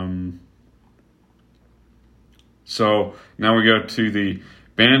 So now we go to the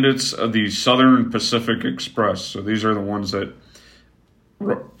bandits of the Southern Pacific Express. So these are the ones that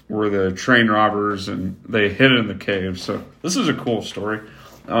were the train robbers, and they hid in the cave. So this is a cool story.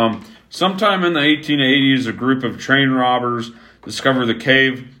 Sometime in the 1880s, a group of train robbers discovered the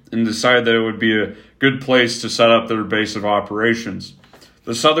cave and decided that it would be a good place to set up their base of operations.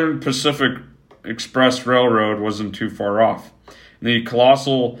 The Southern Pacific Express Railroad wasn't too far off. The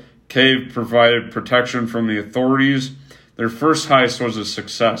colossal cave provided protection from the authorities. Their first heist was a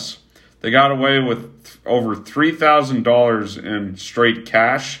success. They got away with over $3,000 in straight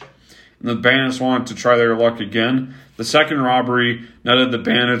cash, and the bandits wanted to try their luck again. The second robbery netted the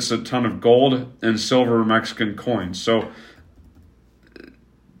bandits a ton of gold and silver Mexican coins. So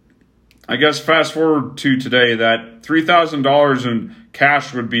I guess fast forward to today, that $3,000 in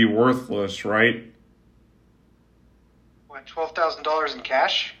cash would be worthless, right? What, $12,000 in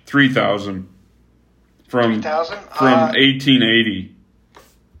cash? $3,000 from 1880.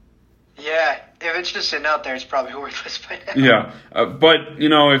 Yeah, if it's just sitting out there, it's probably worthless by now. Yeah, but you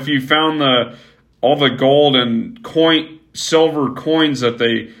know, if you found all the gold and silver coins that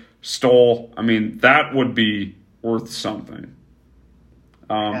they stole, I mean, that would be worth something.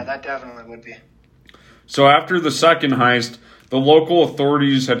 Yeah, that definitely would be. So after the second heist, The local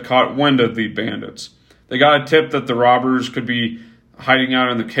authorities had caught wind of the bandits. They got a tip that the robbers could be hiding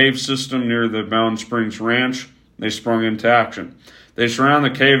out in the cave system near the Mountain Springs Ranch. They sprung into action. They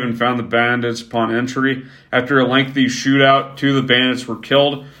surrounded the cave and found the bandits upon entry. After a lengthy shootout, 2 of the bandits were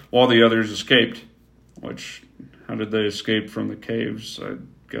killed while the others escaped. How did they escape from the caves? I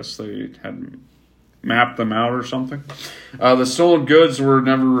guess they had mapped them out or something. The stolen goods were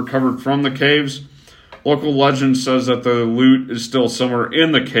never recovered from the caves. Local legend says that the loot is still somewhere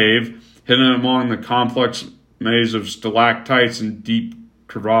in the cave, hidden among the complex maze of stalactites and deep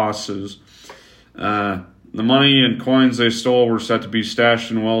crevasses. The money and coins they stole were said to be stashed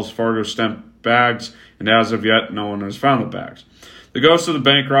in Wells Fargo stamped bags, and as of yet, no one has found the bags. The ghosts of the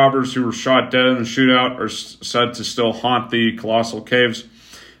bank robbers who were shot dead in the shootout are said to still haunt the colossal caves.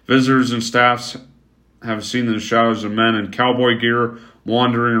 Visitors and staffs have seen the shadows of men in cowboy gear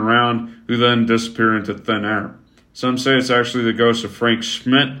wandering around, who then disappear into thin air. Some say it's actually the ghost of Frank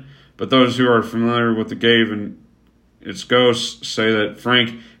Schmidt, but those who are familiar with the cave and its ghosts say that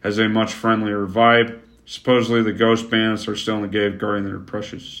Frank has a much friendlier vibe. Supposedly, the ghost bandits are still in the cave guarding their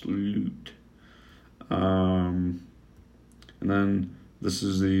precious loot. And then this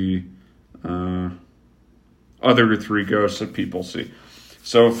is the other 3 ghosts that people see.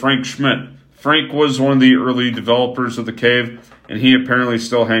 So Frank Schmidt. Frank was one of the early developers of the cave, and he apparently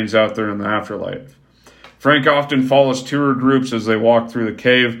still hangs out there in the afterlife. Frank often follows tour groups as they walk through the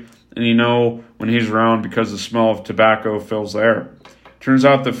cave, and you know when he's around because the smell of tobacco fills the air. Turns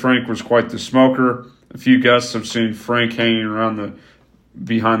out that Frank was quite the smoker. A few guests have seen Frank hanging around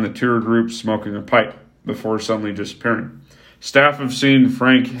behind the tour group smoking a pipe before suddenly disappearing. Staff have seen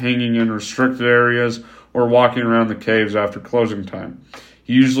Frank hanging in restricted areas or walking around the caves after closing time.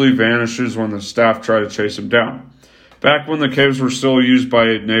 He usually vanishes when the staff try to chase him down. Back when the caves were still used by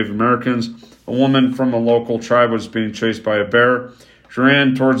Native Americans, a woman from a local tribe was being chased by a bear. She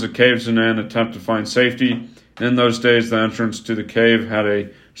ran towards the caves in an attempt to find safety. In those days, the entrance to the cave had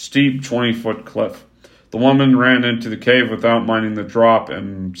a steep 20-foot cliff. The woman ran into the cave without minding the drop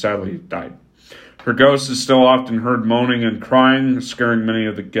and sadly died. Her ghost is still often heard moaning and crying, scaring many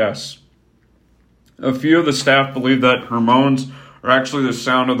of the guests. A few of the staff believe that her moans are actually the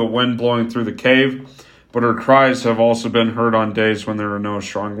sound of the wind blowing through the cave, but her cries have also been heard on days when there are no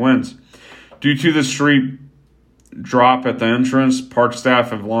strong winds. Due to the steep drop at the entrance, park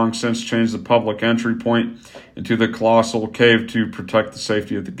staff have long since changed the public entry point into the colossal cave to protect the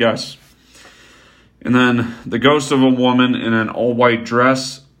safety of the guests. And then the ghost of a woman in an all-white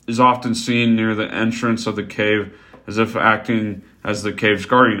dress is often seen near the entrance of the cave as if acting as the cave's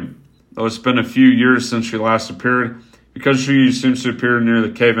guardian. Though it's been a few years since she last appeared, because she seems to appear near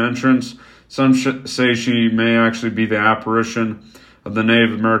the cave entrance, some say she may actually be the apparition of the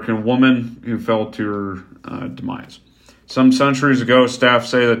Native American woman who fell to her demise. Some centuries ago, staff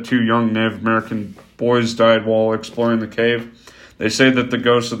say that 2 young Native American boys died while exploring the cave. They say that the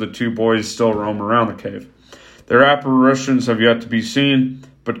ghosts of the 2 boys still roam around the cave. Their apparitions have yet to be seen,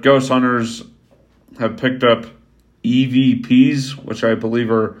 but ghost hunters have picked up EVPs, which I believe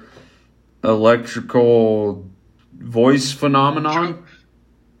are electrical voice phenomenon.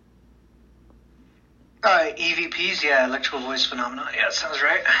 EVPs, yeah, electrical voice phenomenon. Yeah, that sounds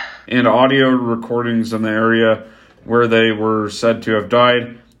right. And audio recordings in the area where they were said to have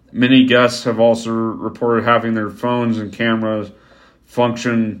died. Many guests have also reported having their phones and cameras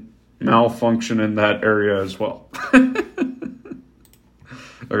malfunction in that area as well.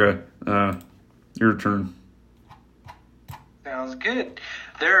 Okay, your turn. Sounds good.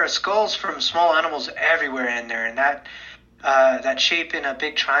 There are skulls from small animals everywhere in there, and that shape in a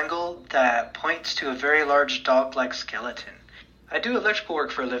big triangle that points to a very large dog-like skeleton. I do electrical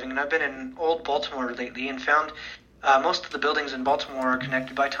work for a living, and I've been in old Baltimore lately and found most of the buildings in Baltimore are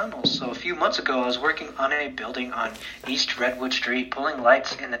connected by tunnels. So a few months ago, I was working on a building on East Redwood Street, pulling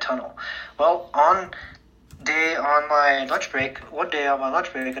lights in the tunnel. Well, one day on my lunch break,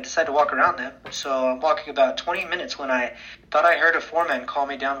 I decided to walk around them. So I'm walking about 20 minutes when I thought I heard a foreman call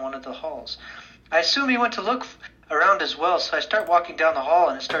me down one of the halls. I assume he went to look around as well, so I start walking down the hall,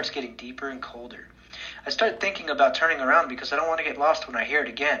 and it starts getting deeper and colder. I start thinking about turning around because I don't want to get lost when I hear it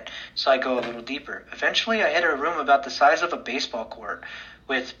again, so I go a little deeper. Eventually, I hit a room about the size of a baseball court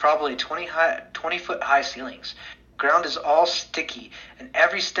with probably 20-foot high ceilings. Ground is all sticky, and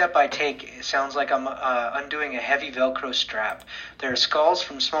every step I take it sounds like I'm undoing a heavy Velcro strap. There are skulls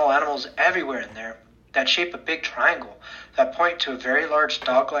from small animals everywhere in there that shape a big triangle that point to a very large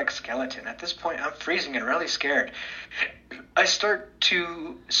dog-like skeleton. At this point, I'm freezing and really scared. I start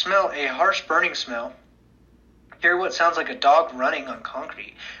to smell a harsh burning smell. Hear what sounds like a dog running on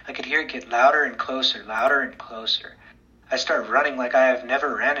concrete. I could hear it get louder and closer, louder and closer. I start running like I have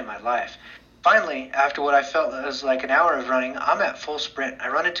never ran in my life. Finally, after what I felt was like an hour of running, I'm at full sprint. I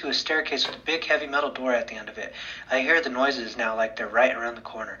run into a staircase with a big heavy metal door at the end of it. I hear the noises now like they're right around the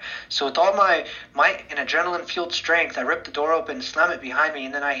corner. So with all my might and adrenaline-fueled strength, I rip the door open and slam it behind me,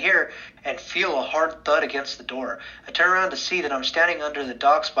 and then I hear and feel a hard thud against the door. I turn around to see that I'm standing under the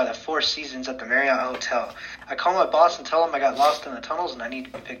docks by the Four Seasons at the Marriott Hotel. I call my boss and tell him I got lost in the tunnels and I need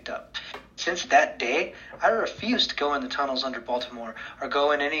to be picked up. Since that day, I refuse to go in the tunnels under Baltimore or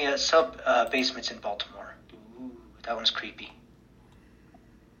go in any basements in Baltimore. Ooh, that one's creepy.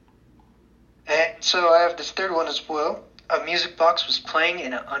 And so I have this third one as well. A music box was playing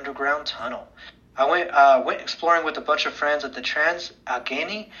in an underground tunnel. I went exploring with a bunch of friends at the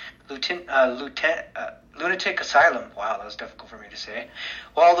Trans-Allegheny Lunatic Asylum. Wow, that was difficult for me to say.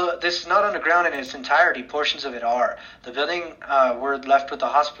 While this is not underground in its entirety, portions of it are. The building were left with the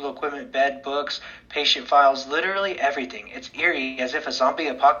hospital equipment, bed, books, patient files, literally everything. It's eerie, as if a zombie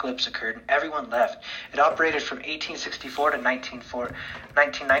apocalypse occurred and everyone left. It operated from 1864 to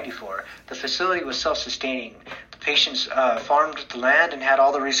 1994. The facility was self-sustaining. The patients farmed the land and had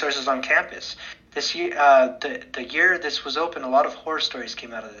all the resources on campus. This year, the year this was open, a lot of horror stories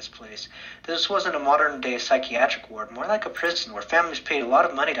came out of this place. This wasn't a modern-day psychiatric ward, more like a prison where families paid a lot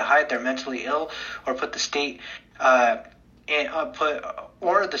of money to hide their mentally ill, or put the state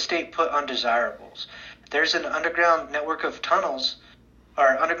put undesirables. There's an underground network of tunnels,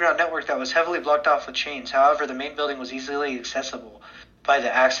 or underground network that was heavily blocked off with chains. However, the main building was easily accessible by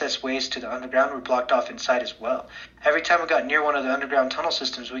the access ways to the underground were blocked off inside as well. Every time we got near one of the underground tunnel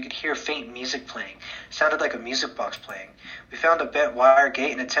systems, we could hear faint music playing. It sounded like a music box playing. We found a bent wire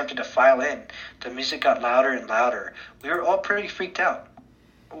gate and attempted to file in. The music got louder and louder. We were all pretty freaked out.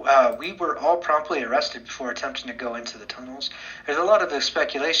 We were all promptly arrested before attempting to go into the tunnels. There's a lot of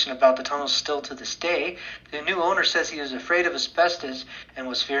speculation about the tunnels still to this day. The new owner says he was afraid of asbestos and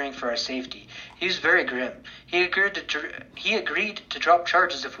was fearing for our safety. He was very grim. He agreed to drop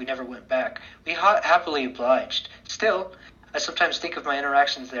charges if we never went back. We happily obliged. Still, I sometimes think of my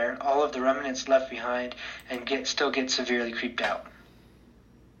interactions there, all of the remnants left behind, and still get severely creeped out.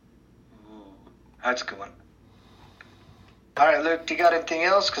 Ooh, that's a good one. All right, Luke, do you got anything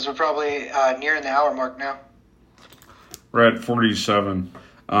else? Because we're probably nearing the hour mark now. We're at 47.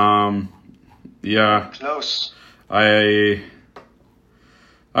 Yeah. Close. I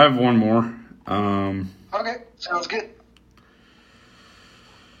have one more. Okay, sounds good.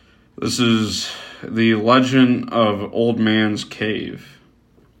 This is the Legend of Old Man's Cave.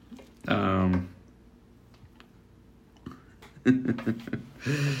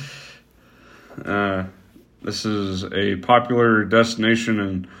 This is a popular destination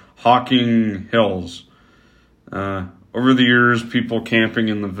in Hocking Hills. Over the years, people camping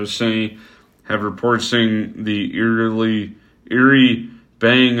in the vicinity have reported seeing the eerie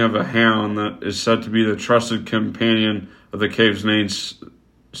baying of a hound that is said to be the trusted companion of the cave's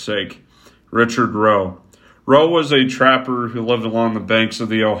namesake, Richard Rowe. Rowe was a trapper who lived along the banks of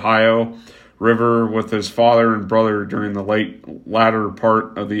the Ohio River with his father and brother during the latter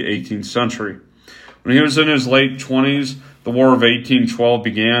part of the 18th century. When he was in his late 20s, the War of 1812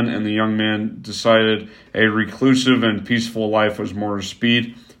 began, and the young man decided a reclusive and peaceful life was more his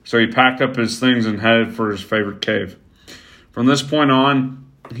speed, so he packed up his things and headed for his favorite cave. From this point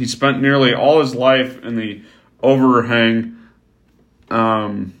on, he spent nearly all his life in the overhang,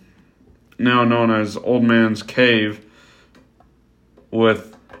 now known as Old Man's Cave,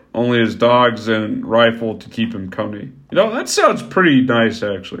 with only his dogs and rifle to keep him company. You know, that sounds pretty nice,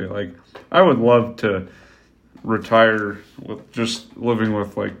 actually. Like, I would love to retire with just living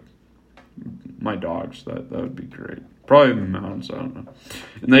with, like, my dogs. That would be great. Probably in the mountains, I don't know.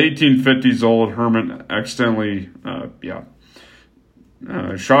 In the 1850s, old hermit accidentally,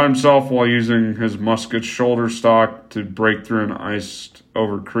 shot himself while using his musket's shoulder stock to break through an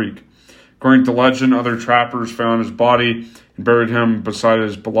iced-over creek. According to legend, other trappers found his body and buried him beside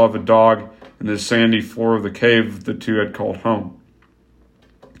his beloved dog in the sandy floor of the cave the two had called home.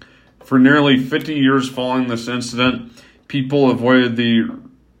 For nearly 50 years following this incident, people avoided the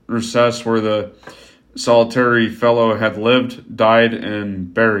recess where the solitary fellow had lived, died,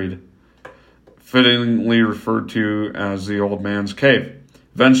 and buried, fittingly referred to as the Old Man's Cave.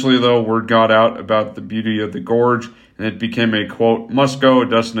 Eventually, though, word got out about the beauty of the gorge, and it became a, quote, must-go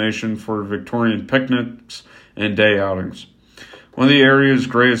destination for Victorian picnics and day outings. One of the area's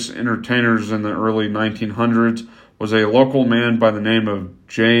greatest entertainers in the early 1900s was a local man by the name of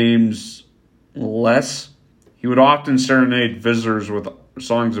James Less. He would often serenade visitors with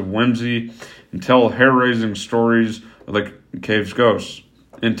songs of whimsy and tell hair-raising stories of the cave's ghosts.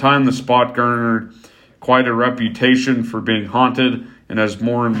 In time, the spot garnered quite a reputation for being haunted, and as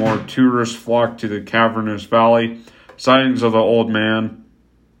more and more tourists flocked to the cavernous valley, sightings of the old man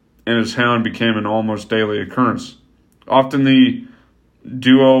and his hound became an almost daily occurrence. Often the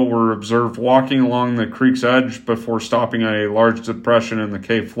duo were observed walking along the creek's edge before stopping at a large depression in the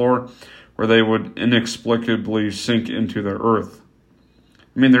cave floor, where they would inexplicably sink into the earth.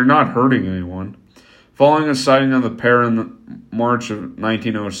 I mean, they're not hurting anyone. Following a sighting of the pair in March of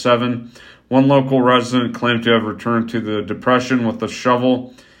 1907, one local resident claimed to have returned to the depression with a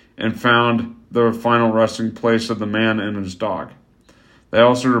shovel and found the final resting place of the man and his dog. They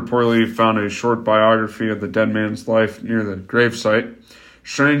also reportedly found a short biography of the dead man's life near the gravesite.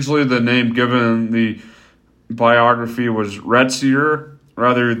 Strangely, the name given in the biography was Retzier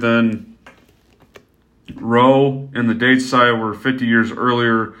rather than Rowe, and the dates cited were 50 years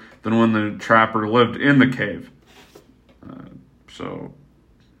earlier than when the trapper lived in the cave.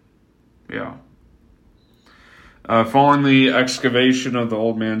 Yeah. Following the excavation of the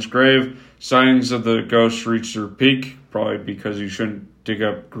old man's grave, sightings of the ghost reached their peak, probably because you shouldn't dig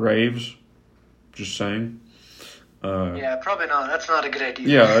up graves. Just saying. Yeah, probably not. That's not a good idea.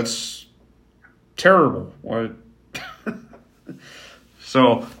 Yeah, that's terrible. What?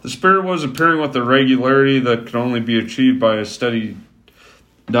 So, the spirit was appearing with a regularity that could only be achieved by a steady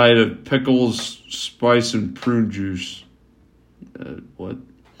diet of pickles, spice, and prune juice. What?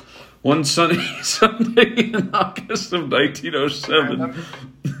 One sunny Sunday in August of 1907.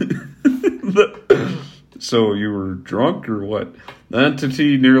 So you were drunk or what? The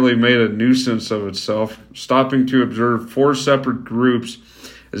entity nearly made a nuisance of itself, stopping to observe 4 separate groups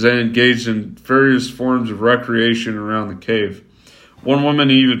as they engaged in various forms of recreation around the cave. One woman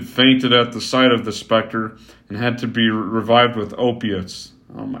even fainted at the sight of the specter and had to be revived with opiates.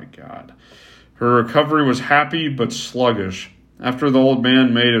 Oh my God. Her recovery was happy but sluggish. After the old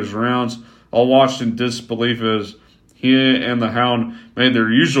man made his rounds, all watched in disbelief as he and the hound made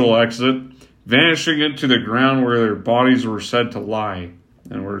their usual exit, vanishing into the ground where their bodies were said to lie,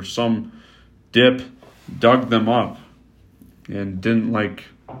 and where some dip dug them up and didn't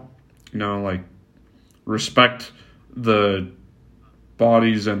respect the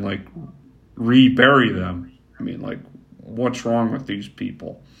bodies and rebury them. I mean, what's wrong with these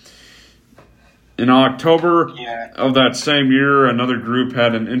people? In October of that same year, another group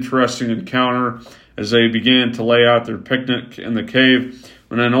had an interesting encounter as they began to lay out their picnic in the cave.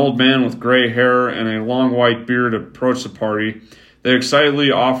 When an old man with gray hair and a long white beard approached the party, they excitedly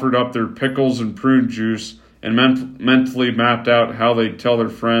offered up their pickles and prune juice and mentally mapped out how they'd tell their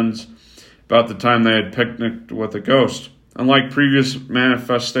friends about the time they had picnicked with a ghost. Unlike previous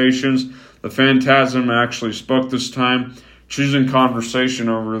manifestations, the phantasm actually spoke this time, choosing conversation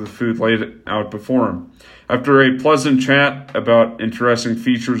over the food laid out before him. After a pleasant chat about interesting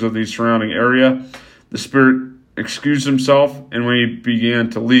features of the surrounding area, the spirit excused himself, and when he began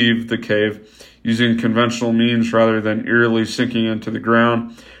to leave the cave, using conventional means rather than eerily sinking into the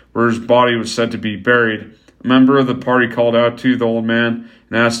ground, where his body was said to be buried, a member of the party called out to the old man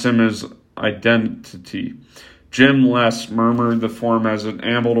and asked him his identity. Jim Less murmured the form as it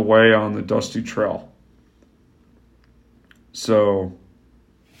ambled away on the dusty trail. So,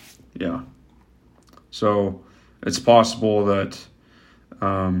 yeah. So, it's possible that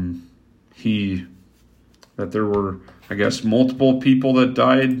that there were, I guess, multiple people that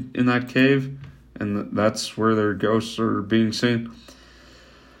died in that cave, and that's where their ghosts are being seen.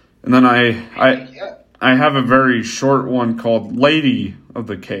 And then I have a very short one called Lady of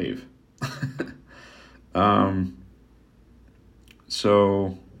the Cave.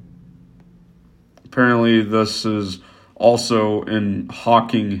 So, apparently this is also in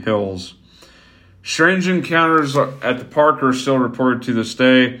Hocking Hills. Strange encounters at the park are still reported to this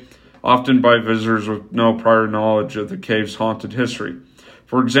day, often by visitors with no prior knowledge of the cave's haunted history.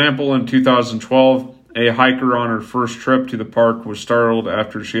 For example, in 2012, a hiker on her first trip to the park was startled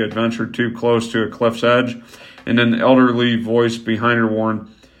after she had ventured too close to a cliff's edge, and an elderly voice behind her warned,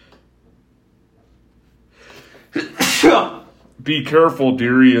 "Be careful,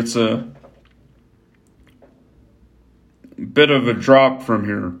 dearie, it's a bit of a drop from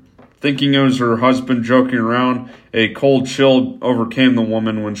here." Thinking it was her husband joking around, a cold chill overcame the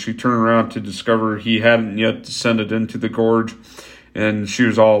woman when she turned around to discover he hadn't yet descended into the gorge, and she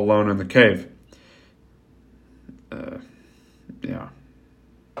was all alone in the cave. Yeah.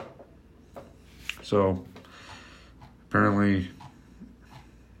 So, apparently,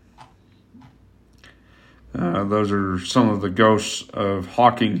 those are some of the ghosts of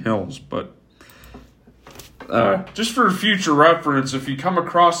Hocking Hills, but just for future reference, if you come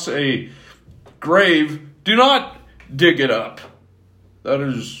across a grave, do not dig it up. That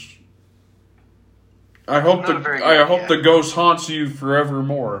is I hope the ghost haunts you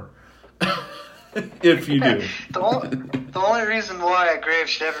forevermore. If you do. The only reason why a grave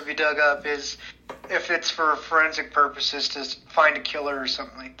should ever be dug up is if it's for forensic purposes to find a killer or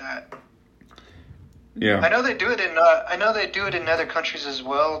something like that. Yeah. I know they do it in other countries as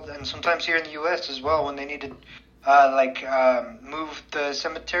well, and sometimes here in the U.S. as well when they need to move the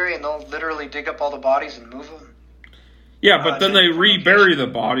cemetery, and they'll literally dig up all the bodies and move them. Yeah, but then they rebury the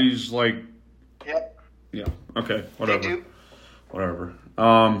bodies like. Yep. Yeah. Okay. Whatever. They do. Whatever.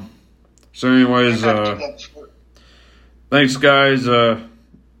 So, anyways, thanks, guys. Kind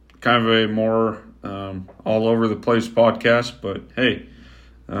of a more all over the place podcast, but hey,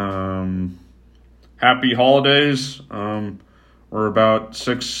 happy holidays. We're about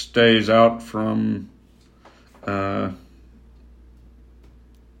 6 days out from.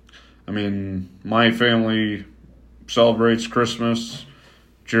 My family celebrates Christmas.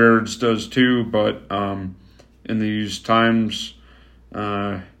 Jared's does too, but in these times,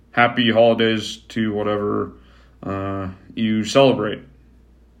 happy holidays to whatever you celebrate.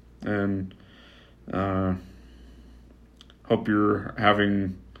 And hope you're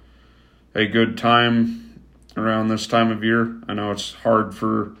having a good time around this time of year. I know it's hard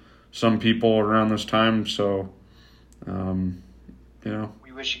for some people around this time, so,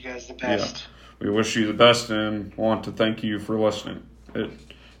 we wish you guys the best. Yeah, we wish you the best and want to thank you for listening. It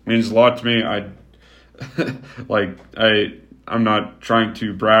means a lot to me. I'm not trying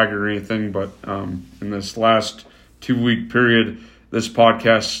to brag or anything, but in this last 2-week period, this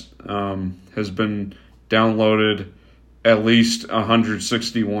podcast has been downloaded at least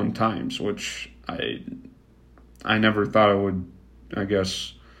 161 times, which I never thought it would, I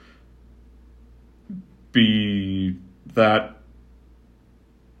guess, be that,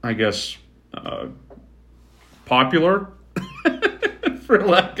 popular, for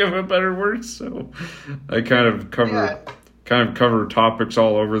lack of a better word. So I kind of cover topics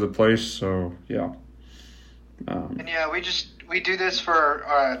all over the place. So yeah. We do this for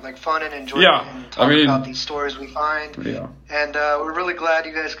fun and enjoyment, and talk about these stories we find. Yeah. And we're really glad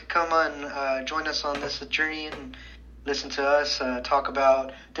you guys could come on, join us on this journey and listen to us talk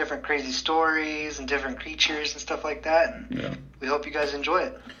about different crazy stories and different creatures and stuff like that. And we hope you guys enjoy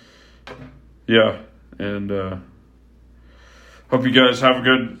it. Yeah, and hope you guys have a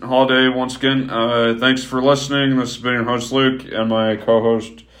good holiday once again. Thanks for listening. This has been your host, Luke, and my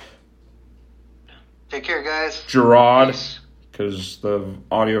co-host, take care, guys. Gerard, because the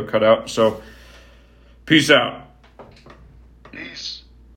audio cut out. So, peace out.